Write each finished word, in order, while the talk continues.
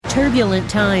Turbulent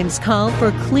times call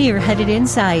for clear-headed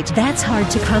insight. That's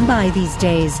hard to come by these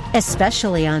days,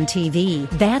 especially on TV.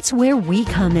 That's where we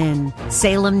come in.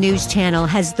 Salem News Channel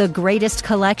has the greatest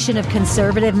collection of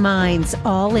conservative minds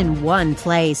all in one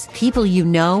place. People you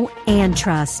know and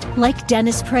trust, like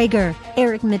Dennis Prager,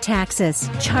 Eric Metaxas,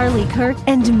 Charlie Kirk,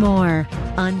 and more.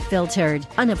 Unfiltered,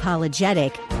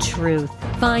 unapologetic truth.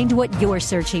 Find what you're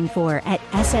searching for at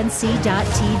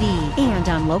snc.tv and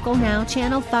on Local Now,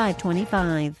 Channel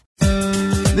 525.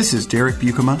 This is Derek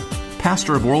Buikema,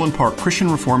 pastor of Orland Park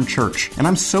Christian Reformed Church, and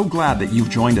I'm so glad that you've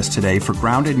joined us today for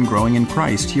Grounded and Growing in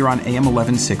Christ here on AM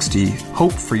 1160,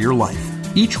 Hope for Your Life.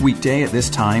 Each weekday at this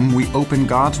time, we open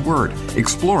God's Word,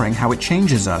 exploring how it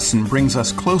changes us and brings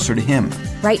us closer to Him.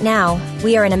 Right now,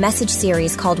 we are in a message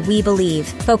series called We Believe,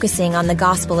 focusing on the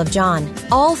Gospel of John.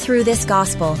 All through this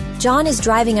Gospel, John is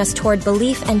driving us toward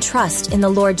belief and trust in the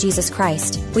Lord Jesus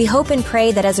Christ. We hope and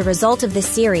pray that as a result of this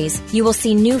series, you will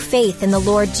see new faith in the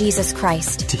Lord Jesus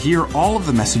Christ. To hear all of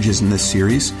the messages in this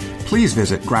series, please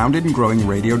visit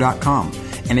groundedandgrowingradio.com.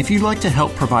 And if you'd like to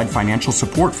help provide financial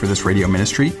support for this radio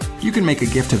ministry, you can make a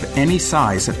gift of any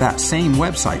size at that same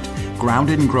website,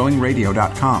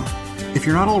 groundedandgrowingradio.com. If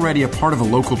you're not already a part of a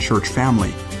local church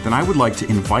family, then I would like to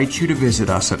invite you to visit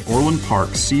us at Orland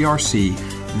Park CRC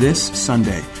this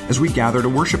Sunday as we gather to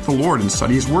worship the Lord and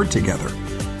study His Word together.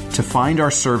 To find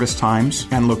our service times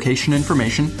and location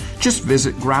information, just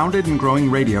visit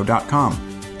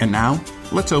groundedandgrowingradio.com. And now,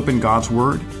 let's open God's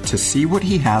Word to see what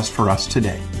He has for us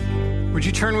today. Would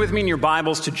you turn with me in your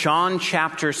Bibles to John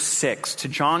chapter 6,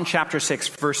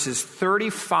 verses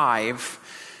 35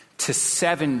 to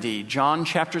 70. John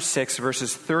chapter 6,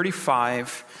 verses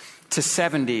 35 to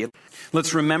 70.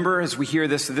 Let's remember as we hear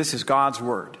this, that this is God's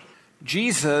Word.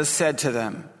 Jesus said to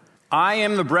them, I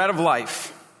am the bread of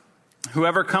life.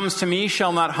 Whoever comes to me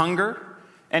shall not hunger,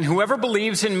 and whoever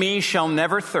believes in me shall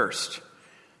never thirst.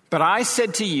 But I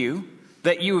said to you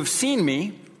that you have seen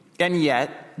me, and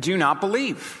yet do not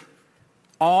believe.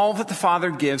 All that the Father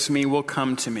gives me will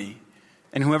come to me,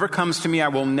 and whoever comes to me I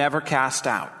will never cast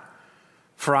out.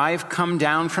 For I have come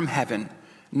down from heaven,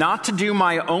 not to do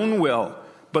my own will,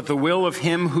 but the will of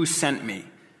Him who sent me.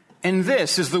 And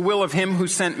this is the will of Him who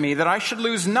sent me, that I should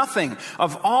lose nothing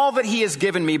of all that He has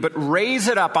given me, but raise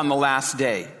it up on the last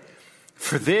day.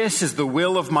 For this is the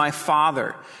will of my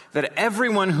Father, that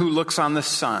everyone who looks on the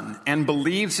Son and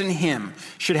believes in Him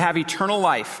should have eternal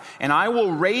life, and I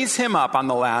will raise him up on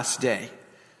the last day.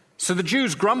 So the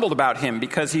Jews grumbled about him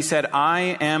because he said,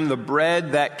 I am the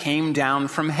bread that came down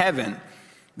from heaven.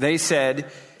 They said,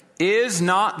 is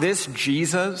not this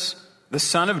Jesus, the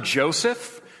son of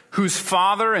Joseph, whose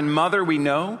father and mother we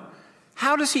know?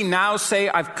 How does he now say,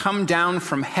 I've come down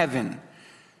from heaven?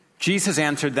 Jesus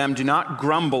answered them, do not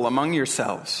grumble among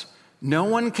yourselves. No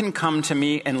one can come to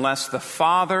me unless the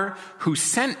Father who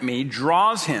sent me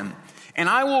draws him, and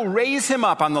I will raise him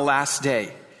up on the last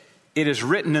day. It is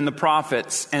written in the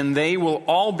prophets, and they will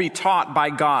all be taught by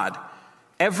God.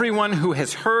 Everyone who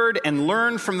has heard and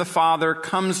learned from the Father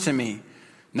comes to me.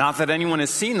 Not that anyone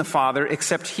has seen the Father,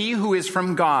 except he who is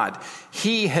from God.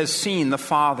 He has seen the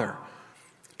Father.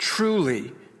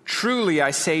 Truly, truly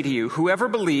I say to you, whoever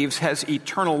believes has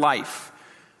eternal life.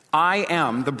 I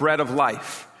am the bread of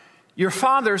life. Your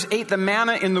fathers ate the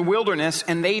manna in the wilderness,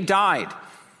 and they died.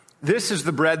 This is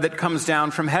the bread that comes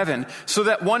down from heaven, so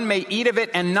that one may eat of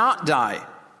it and not die.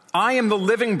 I am the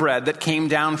living bread that came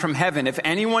down from heaven. If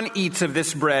anyone eats of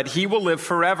this bread, he will live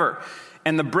forever.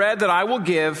 And the bread that I will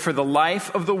give for the life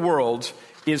of the world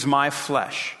is my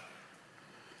flesh.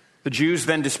 The Jews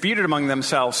then disputed among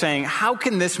themselves, saying, how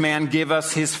can this man give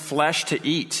us his flesh to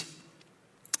eat?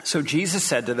 So Jesus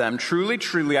said to them, truly,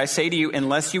 truly, I say to you,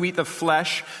 unless you eat the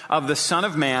flesh of the Son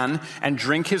of Man and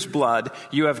drink his blood,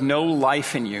 you have no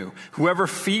life in you. Whoever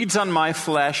feeds on my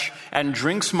flesh and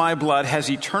drinks my blood has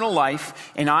eternal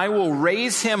life, and I will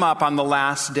raise him up on the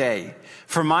last day.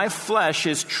 For my flesh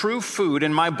is true food,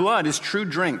 and my blood is true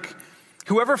drink.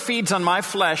 Whoever feeds on my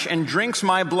flesh and drinks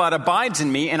my blood abides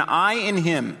in me, and I in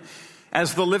him.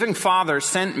 As the living Father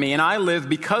sent me, and I live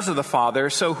because of the Father,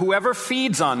 so whoever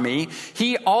feeds on me,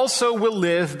 he also will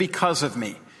live because of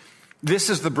me. This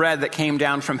is the bread that came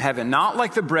down from heaven, not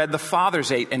like the bread the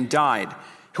fathers ate and died.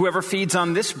 Whoever feeds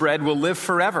on this bread will live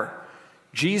forever.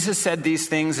 Jesus said these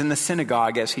things in the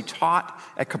synagogue as he taught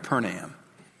at Capernaum.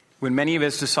 When many of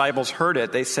his disciples heard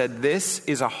it, they said, this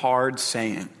is a hard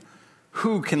saying.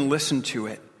 Who can listen to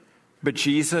it? But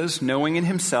Jesus, knowing in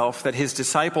himself that his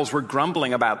disciples were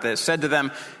grumbling about this, said to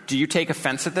them, do you take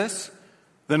offense at this?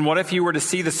 Then what if you were to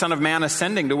see the Son of Man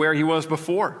ascending to where he was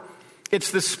before?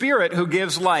 It's the Spirit who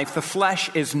gives life. The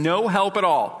flesh is no help at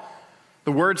all.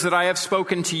 The words that I have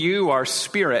spoken to you are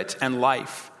spirit and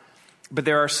life, but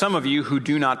there are some of you who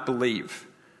do not believe.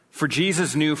 For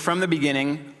Jesus knew from the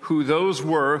beginning who those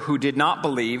were who did not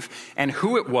believe and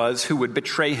who it was who would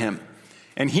betray him.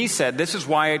 And he said, this is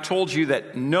why I told you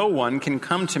that no one can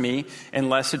come to me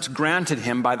unless it's granted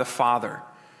him by the Father.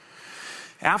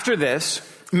 After this,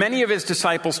 many of his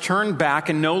disciples turned back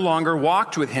and no longer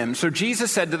walked with him. So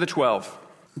Jesus said to the 12,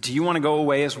 do you want to go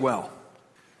away as well?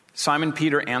 Simon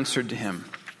Peter answered to him,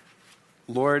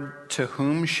 Lord, to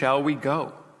whom shall we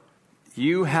go?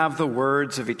 You have the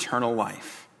words of eternal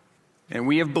life, and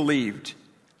we have believed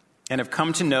and have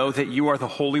come to know that you are the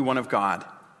Holy One of God.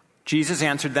 Jesus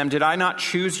answered them, did I not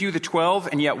choose you, the 12,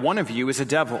 and yet one of you is a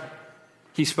devil?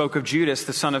 He spoke of Judas,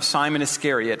 the son of Simon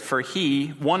Iscariot, for he,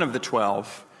 one of the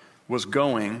 12, was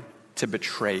going to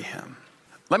betray him.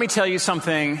 Let me tell you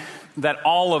something that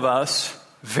all of us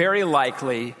very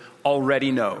likely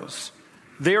already knows.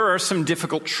 There are some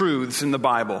difficult truths in the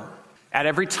Bible. At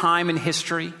every time in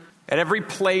history, at every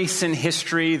place in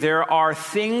history, there are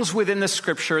things within the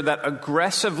Scripture that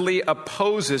aggressively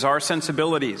opposes our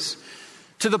sensibilities,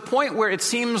 to the point where it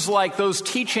seems like those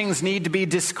teachings need to be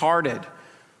discarded,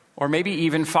 or maybe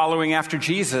even following after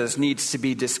Jesus needs to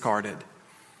be discarded.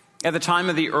 At the time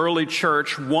of the early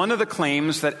church, one of the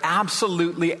claims that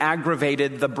absolutely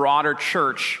aggravated the broader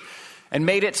church and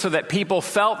made it so that people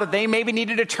felt that they maybe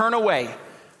needed to turn away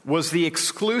was the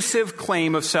exclusive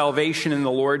claim of salvation in the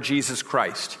Lord Jesus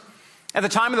Christ. At the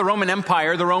time of the Roman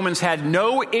Empire, the Romans had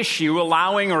no issue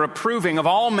allowing or approving of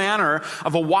all manner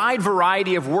of a wide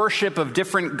variety of worship of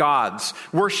different gods.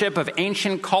 Worship of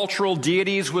ancient cultural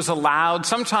deities was allowed.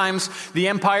 Sometimes the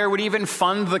empire would even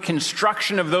fund the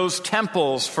construction of those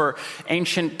temples for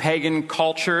ancient pagan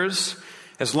cultures,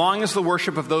 as long as the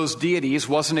worship of those deities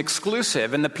wasn't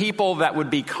exclusive, and the people that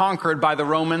would be conquered by the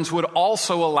Romans would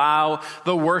also allow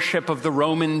the worship of the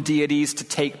Roman deities to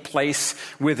take place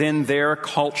within their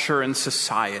culture and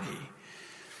society.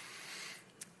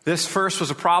 This first was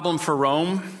a problem for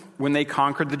Rome when they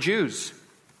conquered the Jews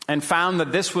and found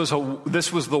that this was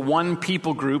the one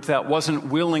people group that wasn't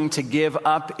willing to give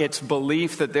up its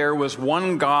belief that there was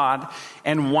one God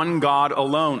and one God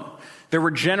alone. There were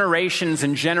generations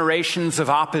and generations of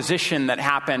opposition that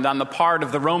happened on the part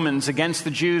of the Romans against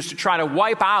the Jews to try to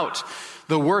wipe out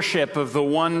the worship of the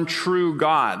one true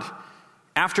God.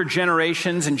 After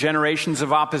generations and generations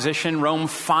of opposition, Rome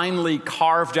finally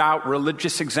carved out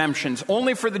religious exemptions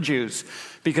only for the Jews,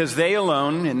 because they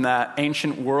alone in the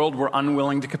ancient world were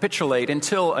unwilling to capitulate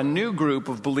until a new group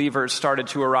of believers started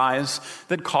to arise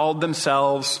that called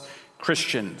themselves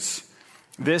Christians.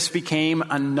 This became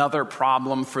another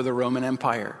problem for the Roman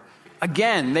Empire.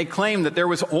 Again, they claimed that there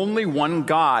was only one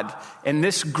God, and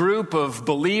this group of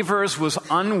believers was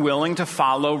unwilling to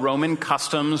follow Roman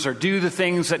customs or do the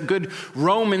things that good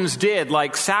Romans did,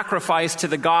 like sacrifice to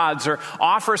the gods or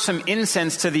offer some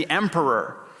incense to the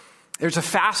emperor. There's a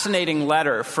fascinating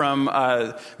letter from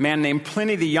a man named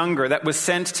Pliny the Younger that was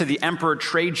sent to the Emperor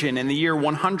Trajan in the year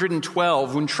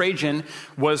 112, when Trajan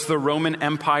was the Roman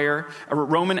emperor,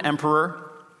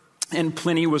 and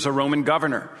Pliny was a Roman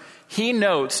governor. He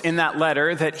notes in that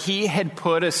letter that he had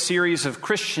put a series of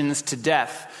Christians to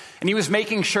death, and he was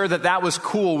making sure that that was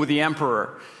cool with the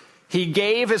emperor. He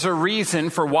gave as a reason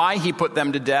for why he put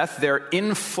them to death their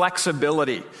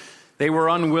inflexibility. They were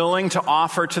unwilling to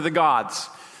offer to the gods.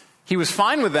 He was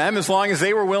fine with them as long as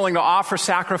they were willing to offer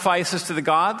sacrifices to the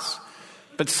gods.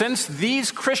 But since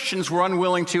these Christians were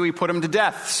unwilling to, he put them to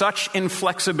death. Such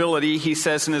inflexibility, he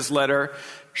says in his letter,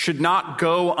 should not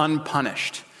go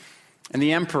unpunished. And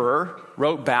the emperor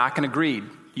wrote back and agreed.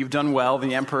 You've done well,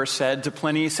 the emperor said to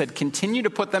Pliny. He said, continue to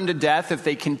put them to death if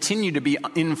they continue to be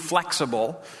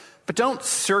inflexible, but don't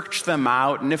search them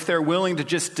out. And if they're willing to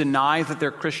just deny that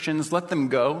they're Christians, let them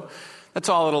go. That's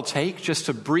all it'll take, just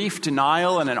a brief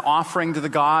denial and an offering to the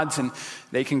gods, and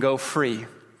they can go free.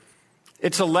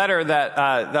 It's a letter that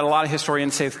a lot of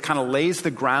historians say kind of lays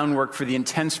the groundwork for the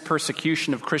intense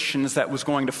persecution of Christians that was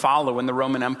going to follow in the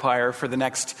Roman Empire for the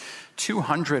next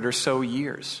 200 or so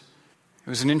years. It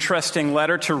was an interesting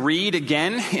letter to read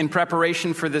again in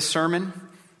preparation for this sermon,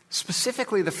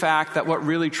 specifically the fact that what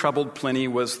really troubled Pliny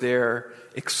was their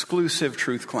exclusive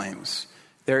truth claims,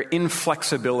 their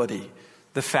inflexibility,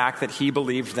 the fact that he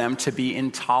believed them to be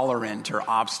intolerant or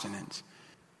obstinate.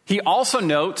 He also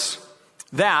notes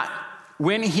that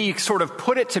when he sort of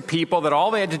put it to people that all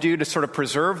they had to do to sort of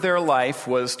preserve their life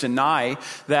was deny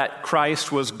that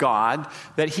Christ was God,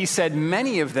 that he said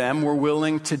many of them were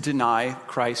willing to deny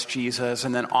Christ Jesus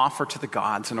and then offer to the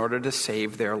gods in order to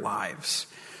save their lives.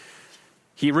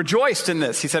 He rejoiced in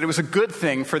this. He said it was a good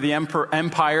thing for the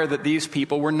empire that these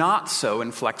people were not so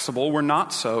inflexible, were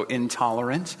not so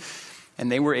intolerant,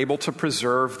 and they were able to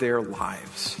preserve their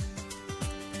lives.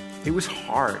 It was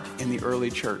hard in the early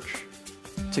church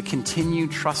to continue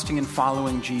trusting and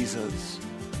following Jesus,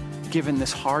 given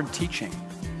this hard teaching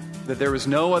that there is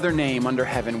no other name under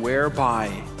heaven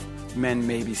whereby men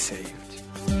may be saved.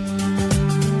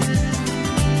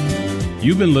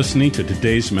 You've been listening to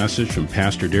today's message from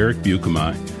Pastor Derek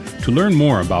Buikema. To learn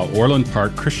more about Orland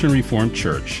Park Christian Reformed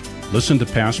Church, listen to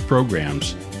past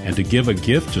programs, and to give a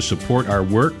gift to support our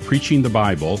work preaching the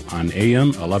Bible on AM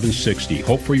 1160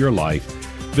 Hope for Your Life,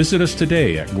 visit us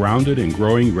today at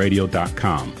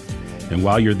groundedandgrowingradio.com. And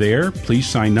while you're there, please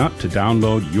sign up to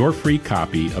download your free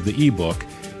copy of the ebook,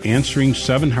 Answering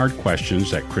 7 Hard Questions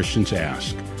That Christians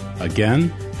Ask.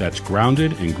 Again, that's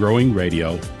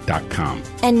groundedandgrowingradio.com.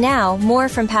 And now, more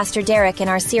from Pastor Derek in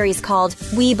our series called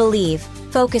We Believe,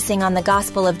 focusing on the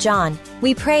Gospel of John.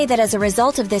 We pray that as a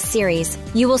result of this series,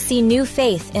 you will see new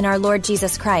faith in our Lord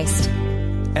Jesus Christ.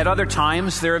 At other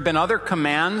times, there have been other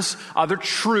commands, other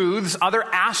truths, other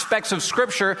aspects of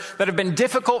Scripture that have been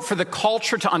difficult for the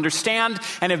culture to understand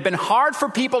and have been hard for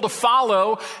people to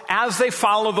follow as they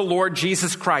follow the Lord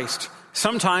Jesus Christ.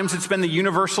 Sometimes it's been the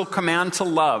universal command to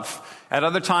love. At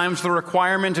other times, the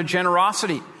requirement of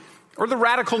generosity, or the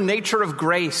radical nature of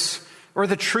grace, or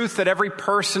the truth that every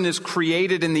person is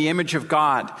created in the image of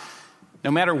God,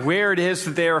 no matter where it is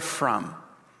that they are from.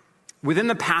 Within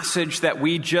the passage that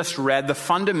we just read, the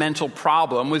fundamental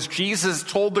problem was Jesus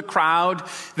told the crowd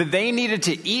that they needed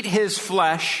to eat his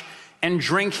flesh and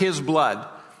drink his blood.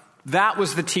 That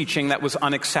was the teaching that was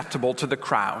unacceptable to the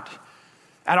crowd.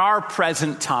 At our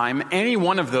present time, any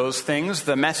one of those things,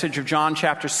 the message of John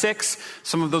chapter 6,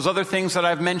 some of those other things that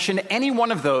I've mentioned, any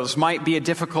one of those might be a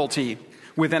difficulty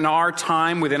within our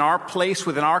time, within our place,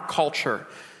 within our culture.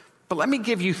 But let me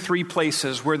give you 3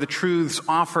 places where the truths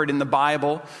offered in the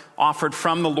Bible, offered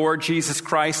from the Lord Jesus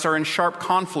Christ, are in sharp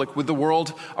conflict with the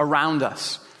world around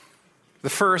us.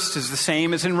 The first is the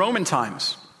same as in Roman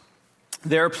times.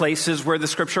 There are places where the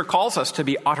Scripture calls us to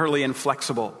be utterly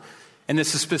inflexible. And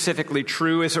this is specifically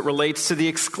true as it relates to the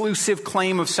exclusive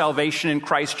claim of salvation in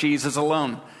Christ Jesus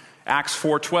alone. Acts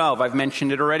 4:12, I've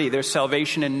mentioned it already. There's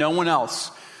salvation in no one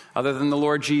else other than the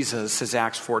Lord Jesus, says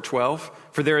Acts 4:12.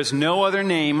 For there is no other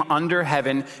name under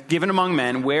heaven given among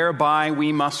men whereby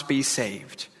we must be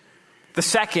saved. The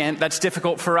second that's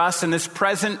difficult for us in this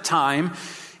present time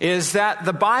is that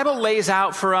the Bible lays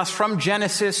out for us from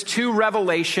Genesis to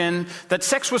Revelation that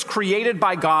sex was created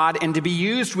by God and to be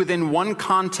used within one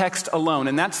context alone,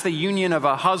 and that's the union of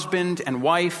a husband and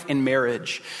wife in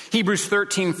marriage. Hebrews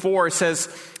 13:4 says,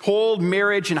 "Hold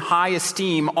marriage in high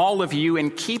esteem, all of you,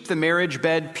 and keep the marriage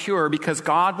bed pure, because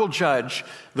God will judge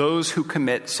those who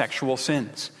commit sexual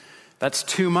sins." That's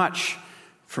too much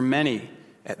for many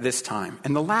at this time.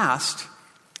 And the last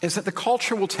is that the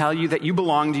culture will tell you that you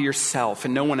belong to yourself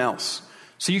and no one else.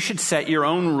 So you should set your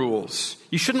own rules.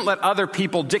 You shouldn't let other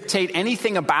people dictate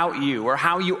anything about you or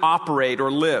how you operate or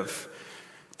live.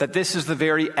 That this is the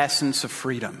very essence of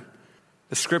freedom.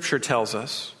 The Scripture tells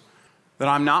us that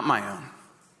I'm not my own,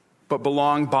 but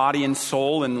belong body and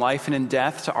soul in life and in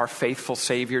death to our faithful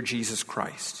Savior, Jesus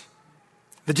Christ.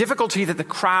 The difficulty that the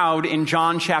crowd in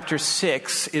John chapter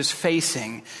 6 is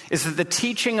facing is that the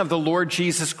teaching of the Lord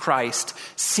Jesus Christ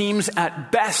seems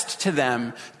at best to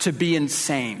them to be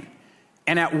insane,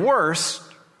 and at worst,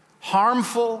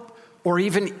 harmful or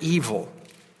even evil.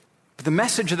 But the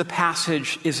message of the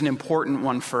passage is an important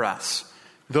one for us.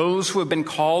 Those who have been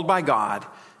called by God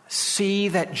see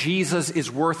that Jesus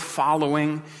is worth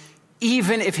following,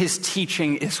 even if his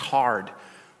teaching is hard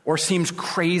or seems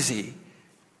crazy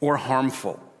or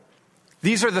harmful.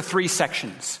 These are the 3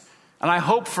 sections. And I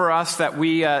hope for us that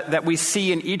we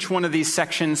see in each one of these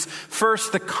sections,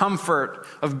 first, the comfort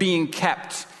of being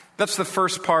kept. That's the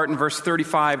first part in verse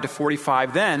 35 to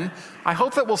 45. Then, I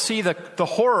hope that we'll see the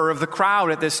horror of the crowd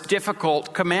at this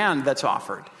difficult command that's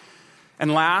offered.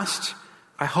 And last,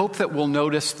 I hope that we'll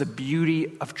notice the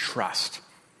beauty of trust.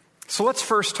 So let's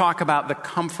first talk about the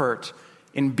comfort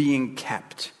in being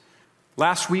kept.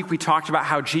 Last week, we talked about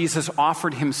how Jesus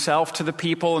offered himself to the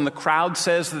people, and the crowd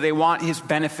says that they want his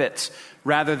benefits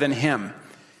rather than him.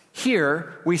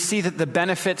 Here, we see that the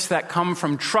benefits that come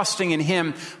from trusting in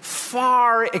him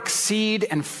far exceed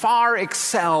and far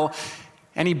excel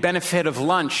any benefit of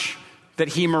lunch that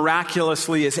he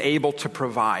miraculously is able to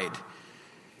provide.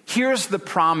 Here's the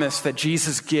promise that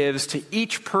Jesus gives to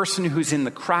each person who's in the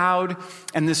crowd,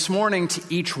 and this morning to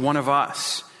each one of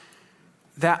us.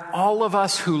 That all of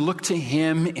us who look to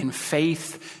him in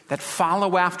faith, that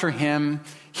follow after him,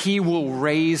 he will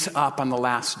raise up on the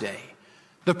last day.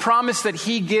 The promise that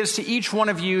he gives to each one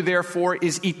of you, therefore,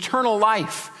 is eternal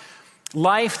life.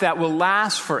 Life that will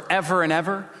last forever and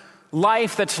ever.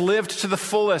 Life that's lived to the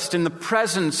fullest in the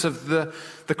presence of the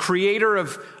creator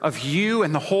of you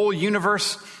and the whole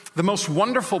universe. The most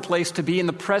wonderful place to be, in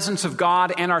the presence of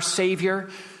God and our Savior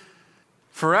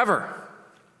forever.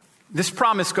 This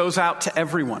promise goes out to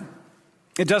everyone.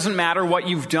 It doesn't matter what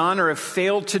you've done or have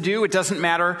failed to do. It doesn't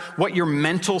matter what your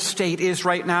mental state is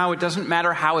right now. It doesn't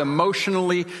matter how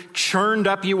emotionally churned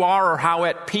up you are or how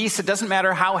at peace. It doesn't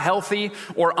matter how healthy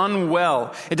or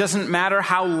unwell. It doesn't matter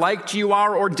how liked you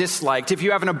are or disliked. If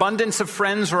you have an abundance of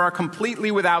friends or are completely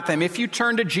without them, if you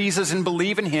turn to Jesus and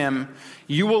believe in him,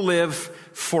 you will live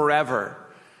forever.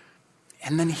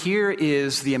 And then here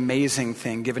is the amazing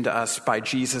thing given to us by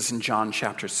Jesus in John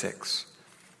chapter 6.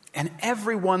 And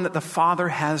everyone that the Father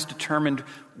has determined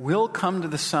will come to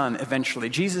the Son eventually.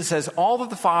 Jesus says, all that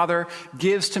the Father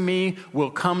gives to me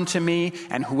will come to me,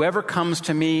 and whoever comes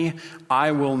to me,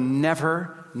 I will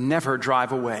never, never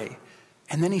drive away.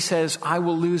 And then he says, I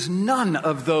will lose none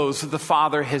of those that the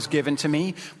Father has given to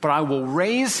me, but I will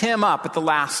raise him up at the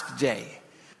last day.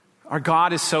 Our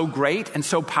God is so great and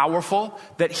so powerful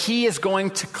that he is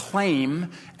going to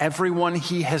claim everyone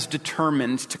he has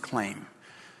determined to claim.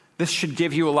 This should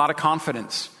give you a lot of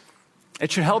confidence.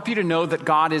 It should help you to know that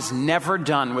God is never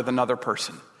done with another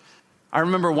person. I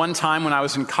remember one time when I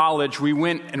was in college, we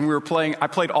went and I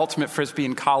played Ultimate Frisbee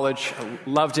in college. I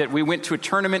loved it. We went to a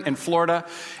tournament in Florida,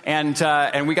 and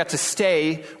we got to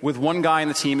stay with one guy on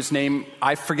the team. His name,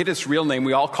 I forget his real name.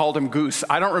 We all called him Goose.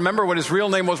 I don't remember what his real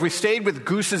name was. We stayed with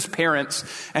Goose's parents,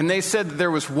 and they said that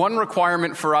there was one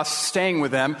requirement for us staying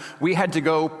with them. We had to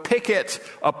go picket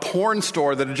a porn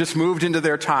store that had just moved into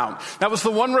their town. That was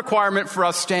the one requirement for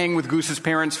us staying with Goose's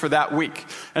parents for that week.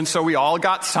 And so we all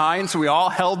got signs, we all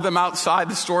held them outside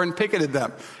the store and picketed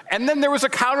them. And then there was a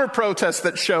counter protest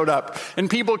that showed up, and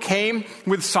people came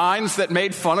with signs that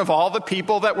made fun of all the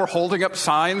people that were holding up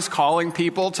signs calling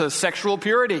people to sexual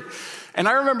purity. And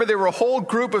I remember there were a whole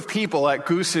group of people at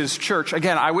Goose's church.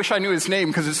 Again, I wish I knew his name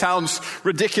because it sounds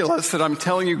ridiculous that I'm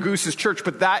telling you Goose's church,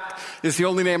 but that is the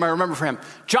only name I remember for him.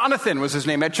 Jonathan was his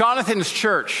name. At Jonathan's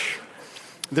church,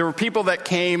 there were people that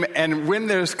came, and when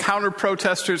those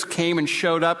counter-protesters came and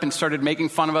showed up and started making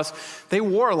fun of us, they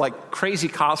wore like crazy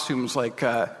costumes like,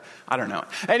 I don't know.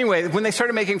 Anyway, when they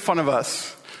started making fun of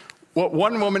us, what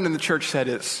one woman in the church said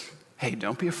is, hey,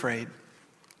 don't be afraid.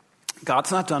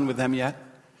 God's not done with them yet.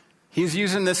 He's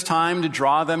using this time to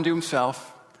draw them to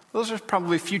himself. Those are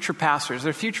probably future pastors.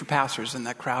 There are future pastors in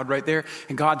that crowd right there,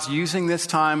 and God's using this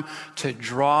time to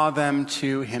draw them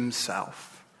to himself.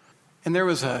 And there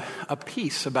was a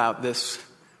piece about this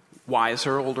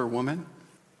wiser older woman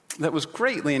that was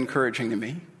greatly encouraging to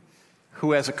me,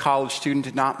 who as a college student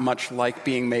did not much like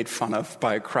being made fun of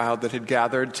by a crowd that had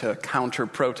gathered to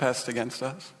counter-protest against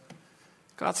us.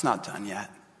 God's not done yet.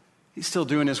 He's still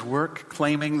doing his work,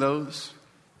 claiming those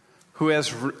who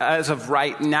as of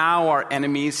right now are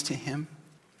enemies to him.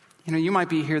 You know, you might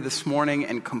be here this morning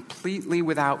and completely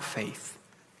without faith.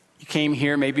 You came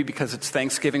here maybe because it's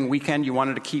Thanksgiving weekend. You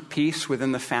wanted to keep peace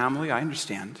within the family. I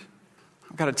understand.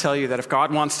 I've got to tell you that if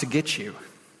God wants to get you,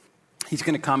 he's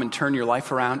going to come and turn your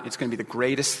life around. It's going to be the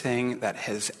greatest thing that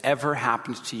has ever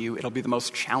happened to you. It'll be the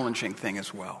most challenging thing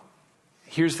as well.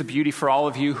 Here's the beauty for all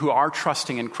of you who are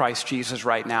trusting in Christ Jesus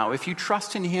right now. If you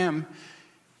trust in him,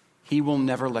 he will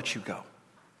never let you go.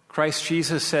 Christ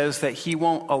Jesus says that he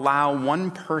won't allow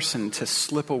one person to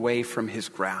slip away from his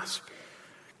grasp.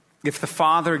 If the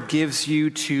Father gives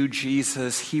you to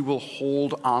Jesus, he will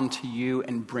hold on to you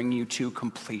and bring you to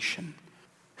completion.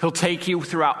 He'll take you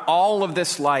throughout all of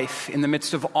this life in the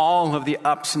midst of all of the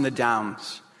ups and the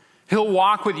downs. He'll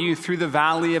walk with you through the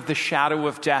valley of the shadow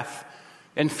of death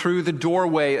and through the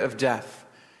doorway of death.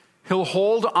 He'll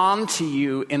hold on to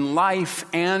you in life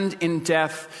and in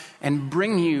death and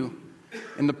bring you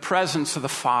in the presence of the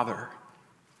Father.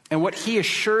 And what he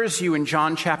assures you in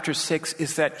John chapter 6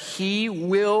 is that he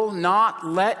will not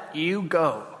let you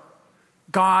go.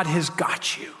 God has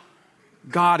got you.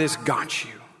 God has got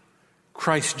you.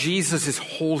 Christ Jesus is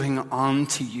holding on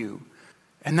to you.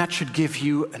 And that should give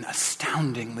you an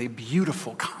astoundingly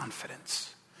beautiful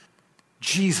confidence.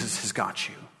 Jesus has got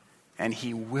you, and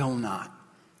he will not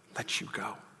let you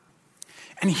go.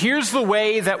 And here's the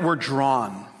way that we're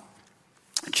drawn.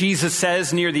 Jesus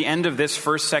says near the end of this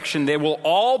first section, they will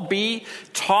all be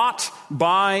taught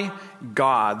by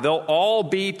God. They'll all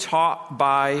be taught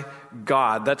by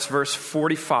God. That's verse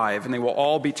 45, and they will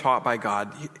all be taught by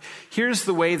God. Here's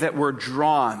the way that we're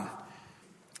drawn.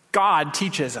 God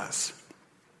teaches us.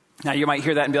 Now, you might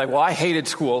hear that and be like, well, I hated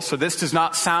school, so this does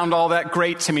not sound all that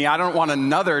great to me. I don't want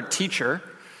another teacher.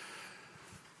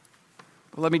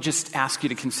 But let me just ask you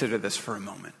to consider this for a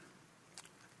moment.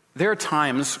 There are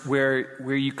times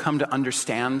where you come to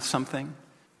understand something,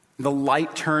 the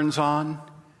light turns on,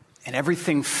 and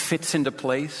everything fits into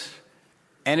place.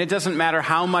 And it doesn't matter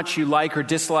how much you like or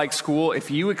dislike school, if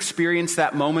you experience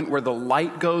that moment where the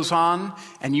light goes on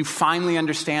and you finally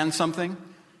understand something,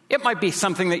 it might be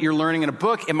something that you're learning in a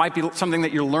book. It might be something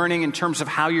that you're learning in terms of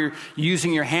how you're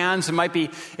using your hands. It might be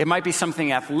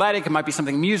something athletic. It might be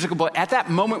something musical. But at that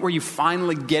moment where you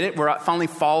finally get it, where it finally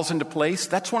falls into place,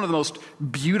 that's one of the most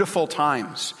beautiful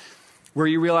times where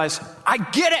you realize, I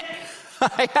get it.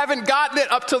 I haven't gotten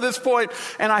it up till this point,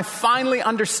 and I finally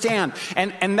understand.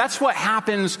 And that's what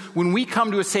happens when we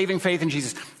come to a saving faith in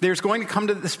Jesus. There's going to come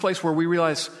to this place where we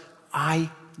realize, I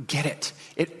get it.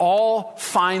 It all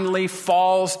finally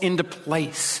falls into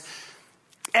place.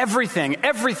 Everything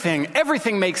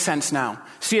makes sense now.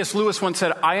 C.S. Lewis once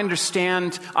said,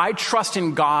 I trust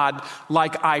in God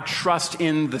like I trust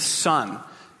in the sun.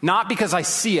 Not because I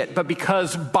see it, but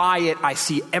because by it I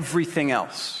see everything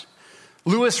else.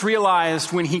 Lewis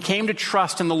realized when he came to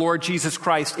trust in the Lord Jesus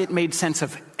Christ, it made sense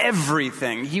of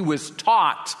everything. He was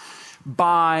taught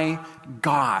by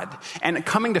God. And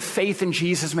coming to faith in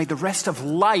Jesus made the rest of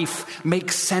life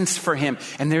make sense for him.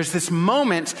 And there's this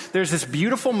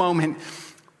beautiful moment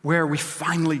where we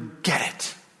finally get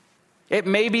it. It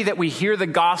may be that we hear the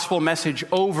gospel message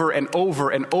over and over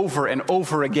and over and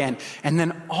over again. And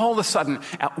then all of a sudden,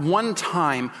 at one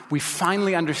time, we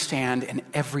finally understand and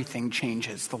everything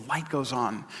changes. The light goes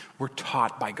on. We're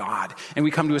taught by God. And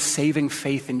we come to a saving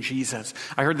faith in Jesus.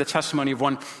 I heard the testimony of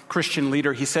one Christian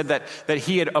leader. He said that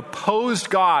he had opposed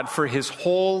God for his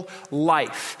whole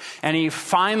life. And he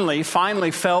finally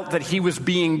felt that he was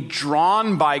being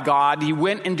drawn by God. He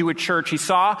went into a church. He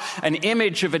saw an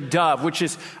image of a dove, which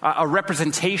is a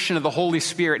representation of the Holy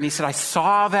Spirit. And he said, I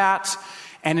saw that.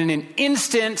 And in an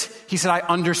instant, he said, I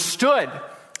understood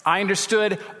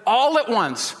all at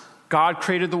once. God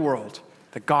created the world,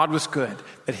 that God was good,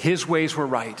 that his ways were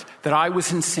right, that I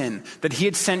was in sin, that he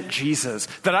had sent Jesus,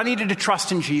 that I needed to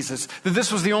trust in Jesus, that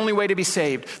this was the only way to be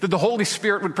saved, that the Holy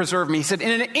Spirit would preserve me. He said,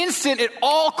 in an instant, it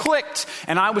all clicked,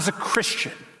 and I was a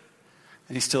Christian.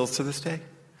 And he still is to this day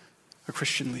a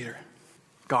Christian leader.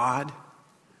 God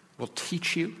will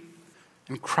teach you,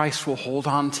 and Christ will hold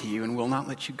on to you and will not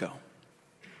let you go.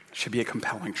 It should be a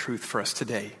compelling truth for us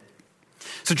today.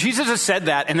 So Jesus has said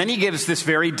that, and then he gives this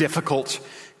very difficult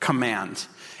command,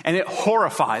 and it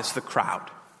horrifies the crowd.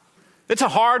 It's a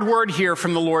hard word here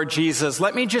from the Lord Jesus.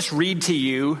 Let me read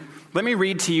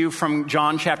to you from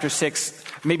John chapter 6,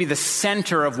 maybe the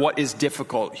center of what is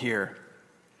difficult here.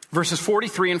 Verses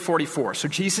 43 and 44. So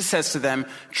Jesus says to them,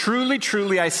 truly,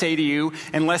 truly, I say to you,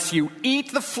 unless you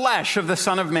eat the flesh of the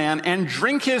Son of Man and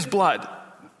drink his blood,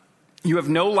 you have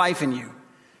no life in you.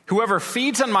 Whoever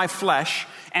feeds on my flesh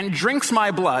and drinks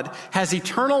my blood has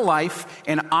eternal life,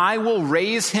 and I will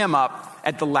raise him up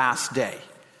at the last day.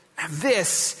 Now,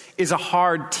 this is a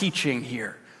hard teaching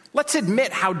here. Let's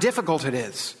admit how difficult it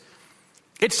is.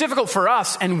 It's difficult for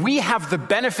us, and we have the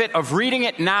benefit of reading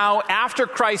it now after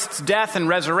Christ's death and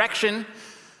resurrection.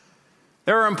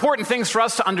 There are important things for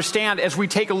us to understand as we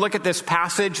take a look at this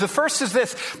passage. The first is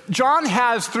this. John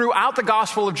has, throughout the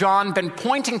Gospel of John, been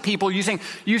pointing people using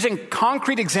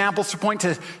concrete examples to point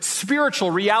to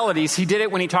spiritual realities. He did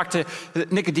it when he talked to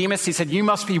Nicodemus. He said, you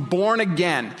must be born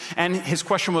again. And his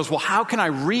question was, well, how can I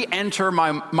re-enter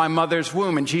my mother's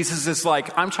womb? And Jesus is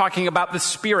like, I'm talking about the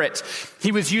Spirit.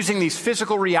 He was using these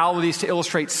physical realities to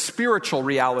illustrate spiritual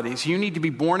realities. You need to be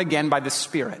born again by the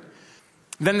Spirit.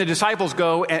 Then the disciples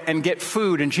go and get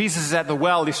food, and Jesus is at the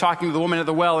well. He's talking to the woman at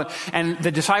the well, and the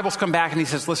disciples come back, and he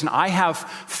says, listen, I have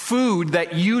food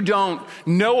that you don't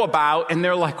know about. And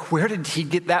they're like, where did he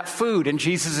get that food? And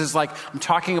Jesus is like, I'm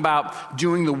talking about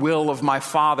doing the will of my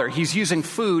Father. He's using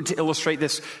food to illustrate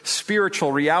this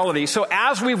spiritual reality. So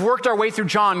as we've worked our way through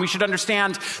John, we should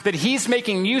understand that he's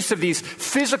making use of these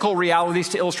physical realities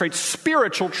to illustrate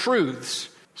spiritual truths.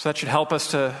 So that should help us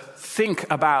to think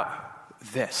about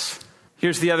this.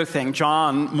 Here's the other thing.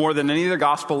 John, more than any of the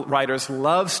gospel writers,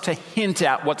 loves to hint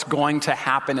at what's going to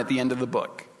happen at the end of the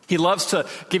book. He loves to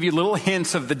give you little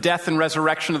hints of the death and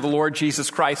resurrection of the Lord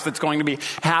Jesus Christ that's going to be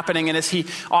happening. And as he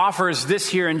offers this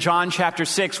here in John chapter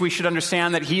 6, we should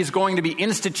understand that he is going to be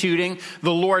instituting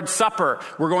the Lord's Supper.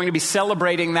 We're going to be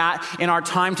celebrating that in our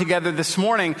time together this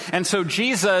morning. And so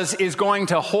Jesus is going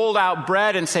to hold out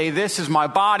bread and say, this is my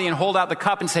body, and hold out the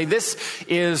cup and say, this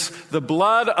is the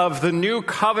blood of the new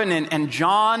covenant. And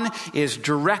John is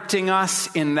directing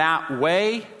us in that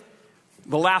way.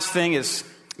 The last thing is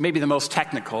maybe the most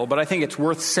technical, but I think it's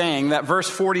worth saying that verse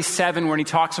 47, when he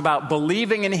talks about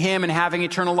believing in him and having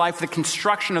eternal life, the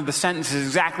construction of the sentence is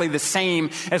exactly the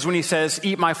same as when he says,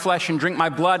 eat my flesh and drink my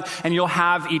blood and you'll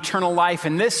have eternal life.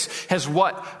 And this is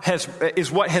what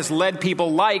has led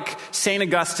people like St.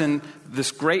 Augustine, this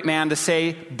great man, to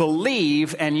say,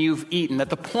 believe and you've eaten. That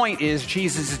the point is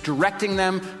Jesus is directing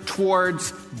them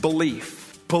towards belief.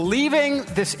 Believing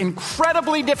this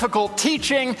incredibly difficult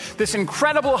teaching, this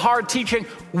incredible hard teaching,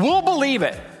 we'll believe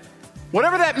it.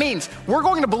 Whatever that means, we're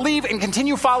going to believe and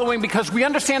continue following because we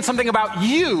understand something about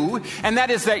you, and that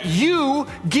is that you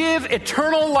give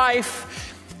eternal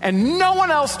life and no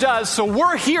one else does, so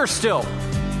we're here still.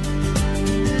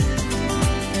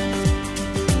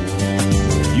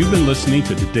 You've been listening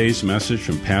to today's message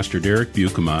from Pastor Derek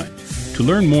Buikema. To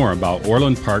learn more about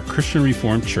Orland Park Christian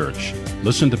Reformed Church,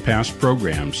 listen to past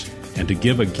programs, and to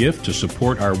give a gift to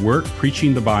support our work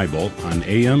preaching the Bible on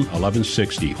AM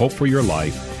 1160 Hope for Your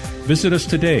Life, visit us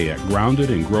today at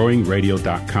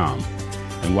groundedandgrowingradio.com.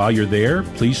 And while you're there,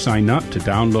 please sign up to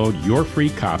download your free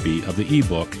copy of the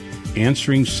ebook,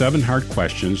 Answering 7 Hard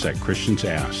Questions That Christians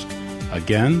Ask.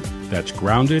 Again, that's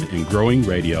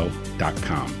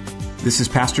groundedandgrowingradio.com. This is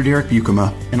Pastor Derek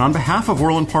Buikema, and on behalf of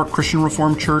Orland Park Christian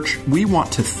Reformed Church, we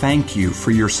want to thank you for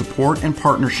your support and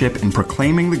partnership in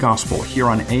proclaiming the gospel here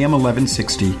on AM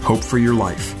 1160, Hope for Your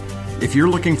Life. If you're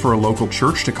looking for a local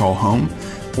church to call home,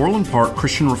 Orland Park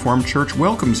Christian Reformed Church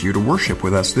welcomes you to worship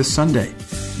with us this Sunday.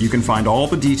 You can find all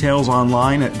the details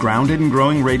online at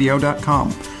groundedandgrowingradio.com.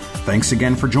 Thanks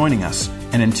again for joining us,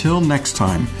 and until next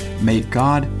time, may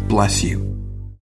God bless you.